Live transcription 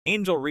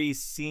Angel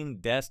Reese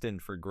seemed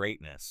destined for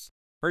greatness.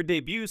 Her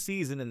debut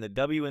season in the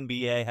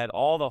WNBA had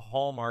all the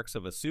hallmarks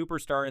of a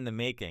superstar in the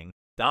making,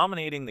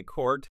 dominating the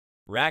court,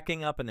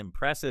 racking up an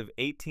impressive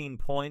 18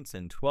 points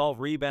and 12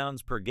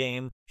 rebounds per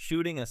game,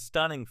 shooting a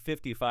stunning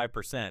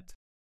 55%.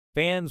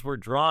 Fans were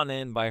drawn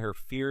in by her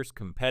fierce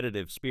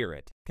competitive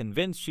spirit,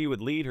 convinced she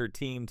would lead her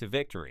team to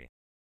victory.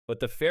 But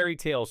the fairy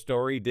tale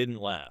story didn't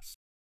last.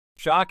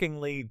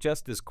 Shockingly,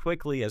 just as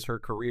quickly as her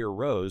career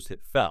rose,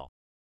 it fell.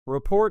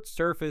 Reports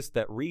surfaced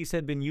that Reese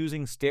had been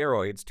using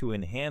steroids to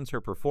enhance her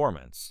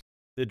performance.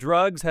 The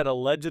drugs had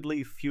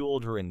allegedly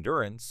fueled her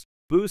endurance,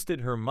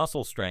 boosted her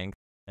muscle strength,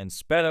 and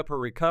sped up her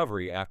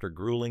recovery after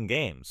grueling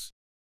games.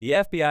 The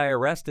FBI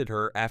arrested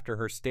her after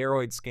her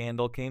steroid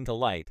scandal came to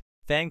light,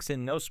 thanks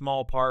in no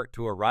small part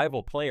to a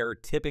rival player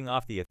tipping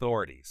off the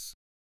authorities.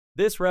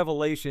 This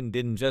revelation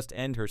didn't just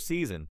end her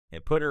season,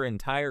 it put her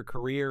entire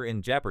career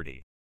in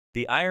jeopardy.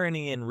 The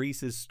irony in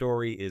Reese's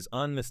story is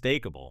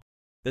unmistakable.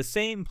 The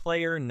same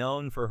player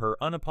known for her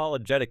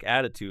unapologetic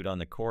attitude on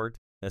the court,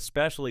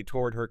 especially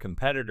toward her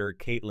competitor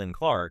Caitlin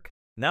Clark,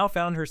 now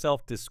found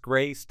herself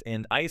disgraced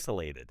and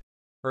isolated.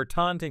 Her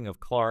taunting of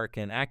Clark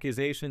and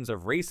accusations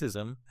of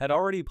racism had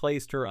already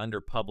placed her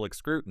under public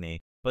scrutiny,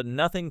 but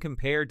nothing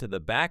compared to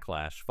the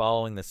backlash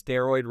following the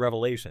steroid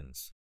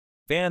revelations.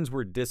 Fans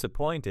were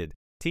disappointed,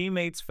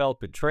 teammates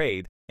felt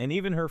betrayed, and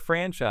even her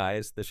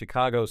franchise, the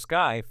Chicago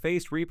Sky,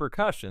 faced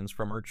repercussions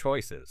from her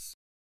choices.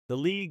 The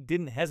league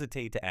didn't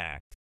hesitate to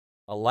act.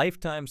 A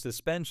lifetime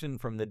suspension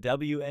from the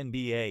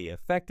WNBA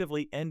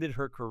effectively ended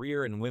her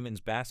career in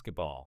women's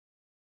basketball.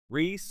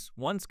 Reese,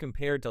 once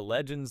compared to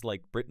legends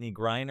like Brittany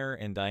Griner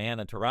and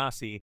Diana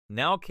Taurasi,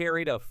 now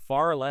carried a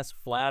far less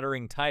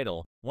flattering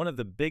title, one of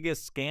the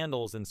biggest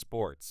scandals in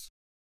sports.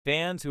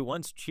 Fans who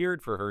once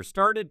cheered for her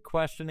started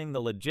questioning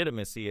the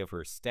legitimacy of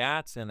her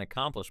stats and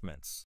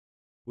accomplishments.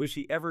 Was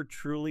she ever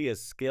truly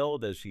as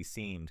skilled as she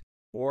seemed,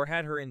 or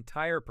had her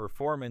entire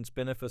performance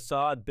been a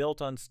facade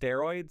built on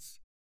steroids?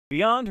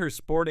 Beyond her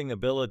sporting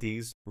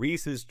abilities,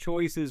 Reese's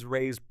choices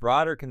raised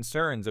broader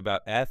concerns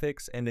about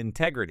ethics and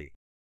integrity.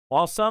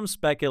 While some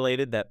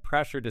speculated that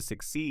pressure to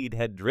succeed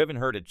had driven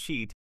her to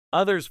cheat,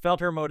 others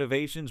felt her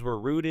motivations were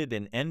rooted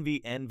in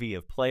envy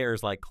of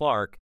players like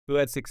Clark, who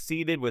had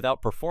succeeded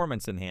without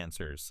performance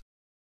enhancers.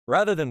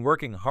 Rather than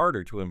working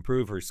harder to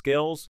improve her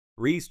skills,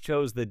 Reese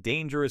chose the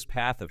dangerous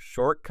path of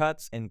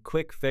shortcuts and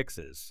quick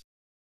fixes.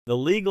 The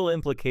legal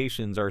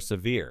implications are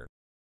severe.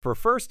 For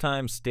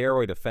first-time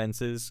steroid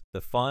offenses,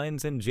 the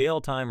fines and jail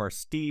time are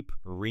steep.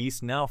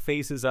 Reese now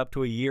faces up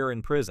to a year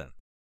in prison.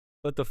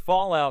 But the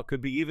fallout could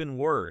be even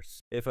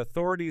worse if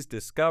authorities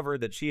discover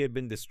that she had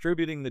been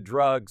distributing the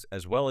drugs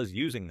as well as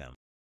using them.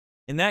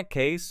 In that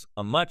case,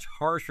 a much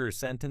harsher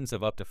sentence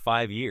of up to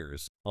 5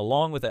 years,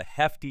 along with a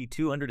hefty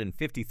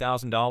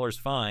 $250,000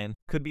 fine,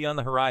 could be on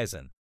the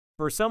horizon.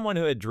 For someone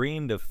who had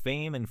dreamed of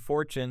fame and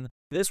fortune,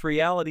 this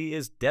reality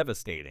is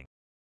devastating.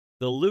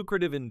 The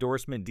lucrative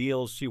endorsement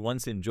deals she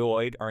once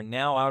enjoyed are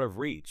now out of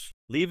reach,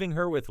 leaving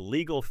her with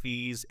legal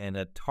fees and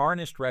a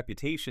tarnished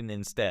reputation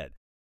instead.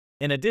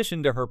 In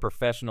addition to her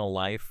professional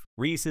life,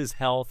 Reese's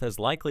health has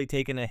likely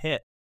taken a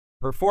hit.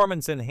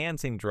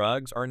 Performance-enhancing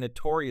drugs are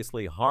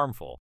notoriously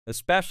harmful,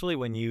 especially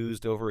when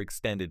used over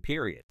extended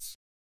periods.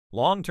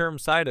 Long-term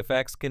side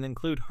effects can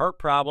include heart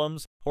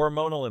problems,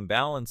 hormonal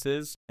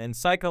imbalances, and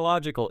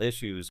psychological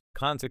issues,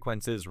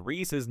 consequences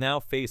Reese is now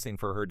facing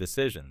for her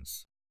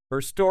decisions. Her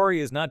story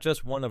is not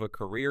just one of a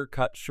career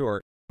cut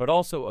short, but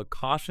also a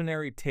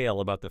cautionary tale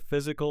about the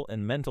physical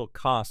and mental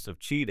costs of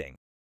cheating.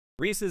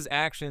 Reese's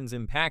actions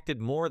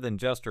impacted more than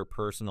just her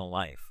personal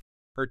life.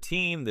 Her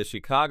team, the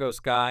Chicago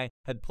Sky,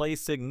 had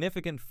placed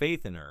significant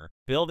faith in her,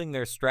 building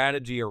their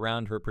strategy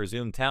around her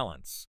presumed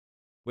talents.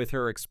 With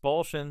her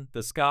expulsion,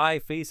 the Sky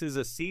faces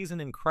a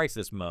season in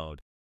crisis mode.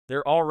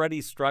 Their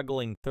already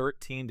struggling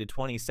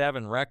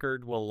 13-27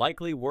 record will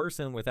likely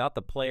worsen without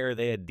the player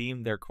they had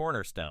deemed their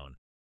cornerstone.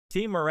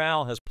 Team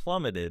morale has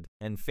plummeted,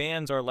 and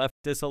fans are left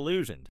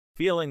disillusioned,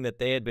 feeling that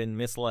they had been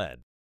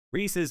misled.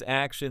 Reese's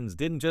actions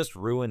didn't just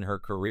ruin her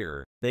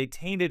career, they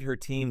tainted her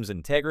team's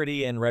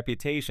integrity and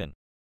reputation.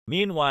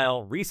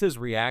 Meanwhile, Reese's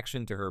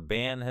reaction to her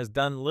ban has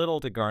done little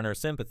to garner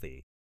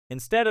sympathy.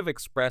 Instead of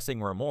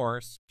expressing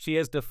remorse, she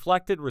has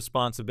deflected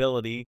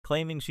responsibility,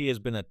 claiming she has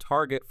been a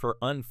target for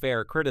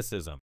unfair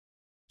criticism.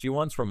 She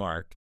once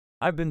remarked,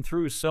 "I've been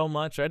through so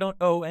much I don't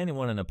owe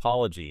anyone an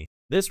apology."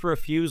 This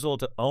refusal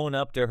to own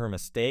up to her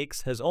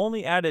mistakes has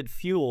only added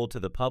fuel to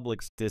the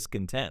public's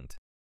discontent.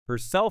 Her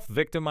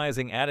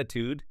self-victimizing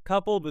attitude,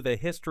 coupled with a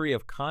history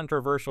of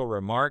controversial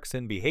remarks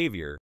and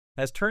behavior,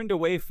 has turned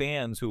away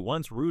fans who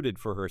once rooted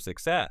for her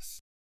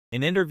success.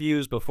 In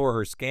interviews before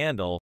her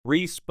scandal,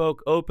 Reese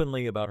spoke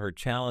openly about her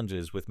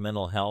challenges with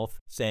mental health,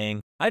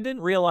 saying, "I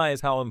didn't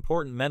realize how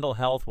important mental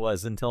health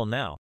was until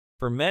now."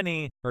 For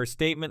many, her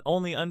statement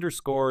only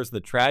underscores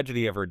the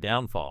tragedy of her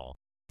downfall.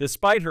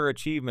 Despite her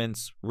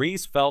achievements,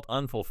 Reese felt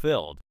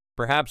unfulfilled,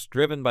 perhaps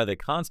driven by the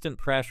constant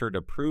pressure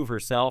to prove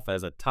herself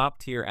as a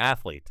top-tier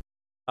athlete.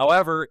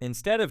 However,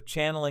 instead of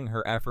channeling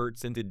her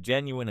efforts into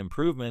genuine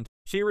improvement,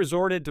 she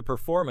resorted to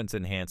performance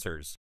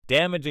enhancers,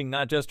 damaging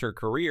not just her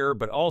career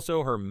but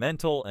also her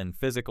mental and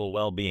physical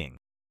well-being.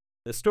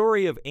 The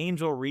story of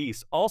Angel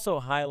Reese also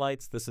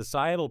highlights the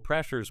societal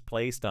pressures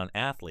placed on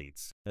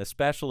athletes,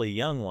 especially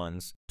young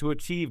ones, to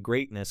achieve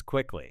greatness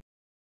quickly.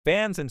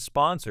 Fans and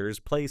sponsors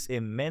place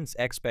immense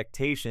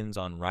expectations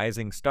on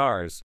rising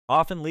stars,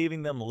 often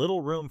leaving them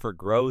little room for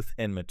growth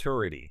and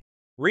maturity.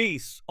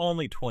 Reese,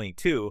 only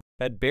 22,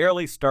 had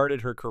barely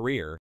started her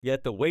career,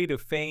 yet the weight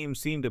of fame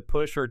seemed to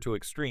push her to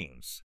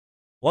extremes.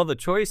 While the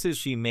choices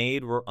she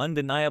made were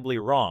undeniably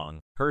wrong,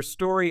 her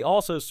story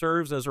also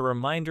serves as a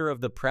reminder of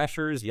the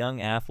pressures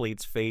young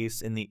athletes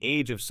face in the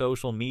age of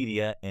social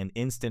media and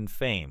instant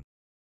fame.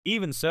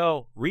 Even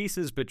so,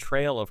 Reese's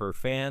betrayal of her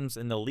fans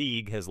and the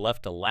league has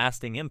left a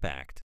lasting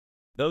impact.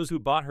 Those who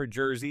bought her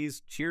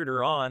jerseys, cheered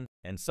her on,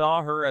 and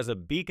saw her as a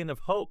beacon of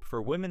hope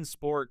for women's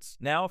sports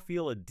now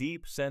feel a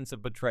deep sense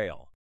of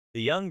betrayal.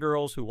 The young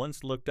girls who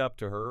once looked up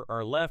to her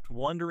are left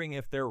wondering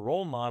if their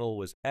role model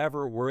was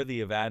ever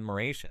worthy of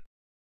admiration.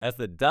 As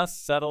the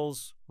dust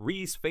settles,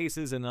 Reese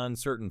faces an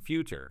uncertain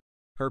future.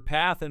 Her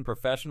path in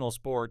professional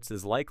sports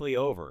is likely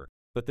over,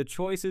 but the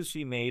choices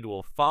she made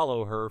will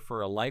follow her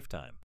for a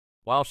lifetime.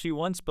 While she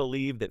once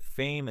believed that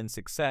fame and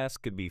success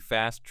could be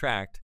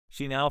fast-tracked,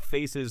 she now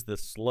faces the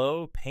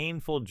slow,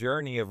 painful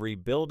journey of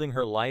rebuilding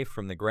her life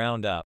from the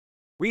ground up.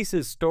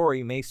 Reese's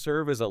story may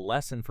serve as a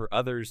lesson for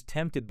others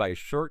tempted by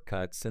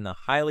shortcuts in the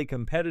highly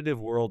competitive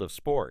world of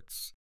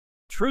sports.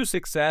 True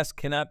success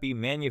cannot be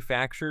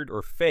manufactured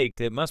or faked.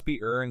 It must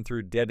be earned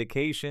through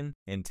dedication,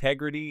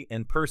 integrity,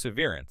 and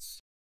perseverance.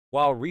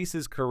 While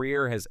Reese's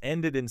career has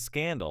ended in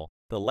scandal,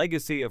 the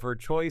legacy of her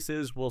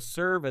choices will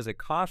serve as a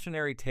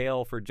cautionary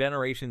tale for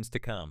generations to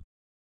come.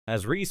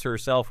 As Reese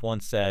herself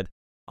once said,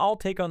 "I'll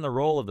take on the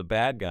role of the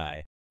bad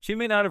guy." She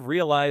may not have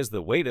realized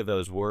the weight of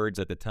those words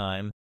at the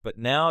time, but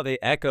now they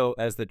echo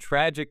as the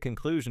tragic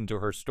conclusion to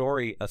her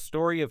story, a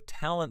story of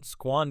talent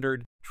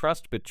squandered,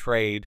 trust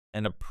betrayed,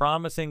 and a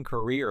promising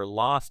career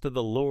lost to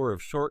the lure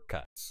of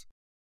shortcuts.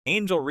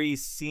 Angel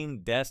Reese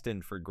seemed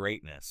destined for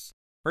greatness.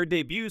 Her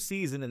debut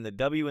season in the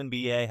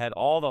WNBA had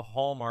all the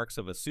hallmarks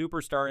of a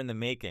superstar in the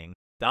making,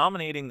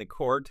 dominating the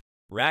court,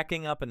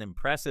 racking up an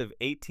impressive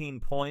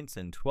 18 points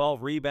and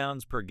 12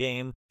 rebounds per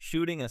game,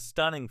 shooting a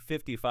stunning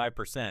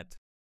 55%.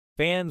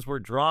 Fans were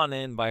drawn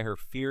in by her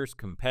fierce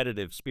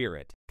competitive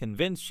spirit,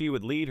 convinced she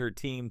would lead her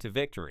team to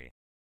victory.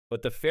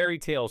 But the fairy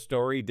tale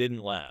story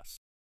didn't last.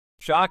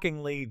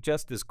 Shockingly,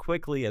 just as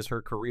quickly as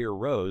her career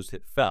rose,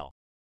 it fell.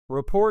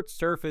 Reports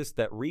surfaced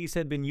that Reese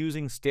had been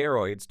using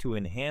steroids to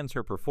enhance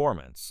her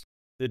performance.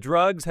 The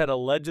drugs had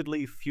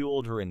allegedly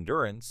fueled her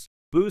endurance,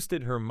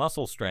 boosted her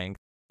muscle strength,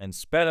 and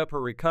sped up her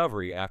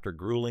recovery after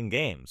grueling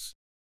games.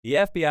 The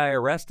FBI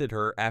arrested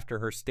her after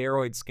her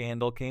steroid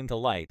scandal came to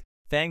light,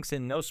 thanks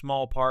in no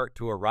small part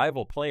to a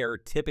rival player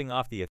tipping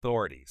off the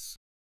authorities.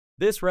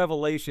 This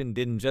revelation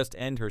didn't just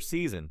end her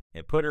season,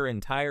 it put her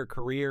entire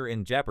career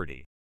in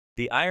jeopardy.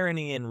 The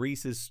irony in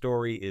Reese's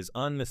story is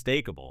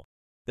unmistakable.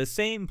 The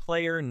same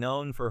player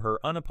known for her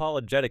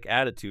unapologetic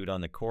attitude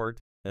on the court,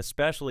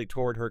 especially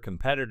toward her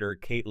competitor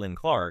Caitlin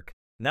Clark,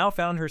 now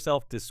found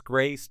herself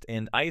disgraced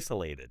and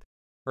isolated.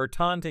 Her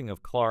taunting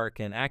of Clark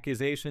and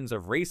accusations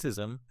of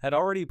racism had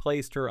already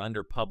placed her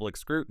under public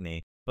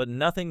scrutiny, but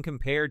nothing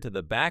compared to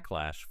the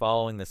backlash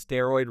following the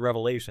steroid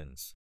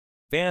revelations.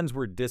 Fans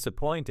were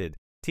disappointed,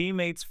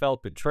 teammates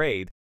felt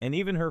betrayed, and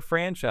even her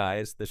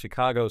franchise, the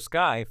Chicago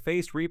Sky,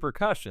 faced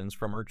repercussions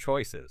from her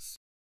choices.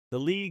 The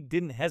league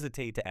didn't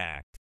hesitate to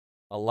act.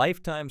 A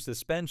lifetime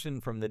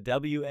suspension from the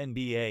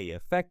WNBA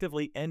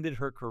effectively ended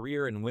her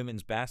career in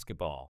women's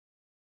basketball.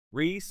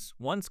 Reese,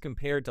 once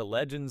compared to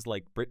legends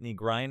like Brittany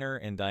Griner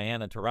and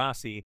Diana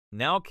Taurasi,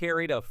 now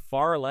carried a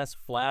far less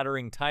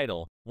flattering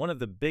title, one of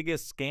the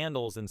biggest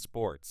scandals in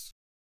sports.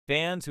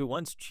 Fans who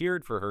once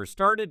cheered for her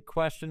started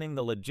questioning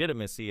the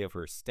legitimacy of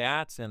her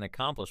stats and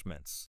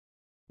accomplishments.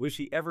 Was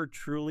she ever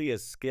truly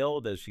as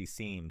skilled as she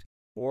seemed,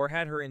 or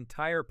had her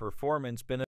entire performance been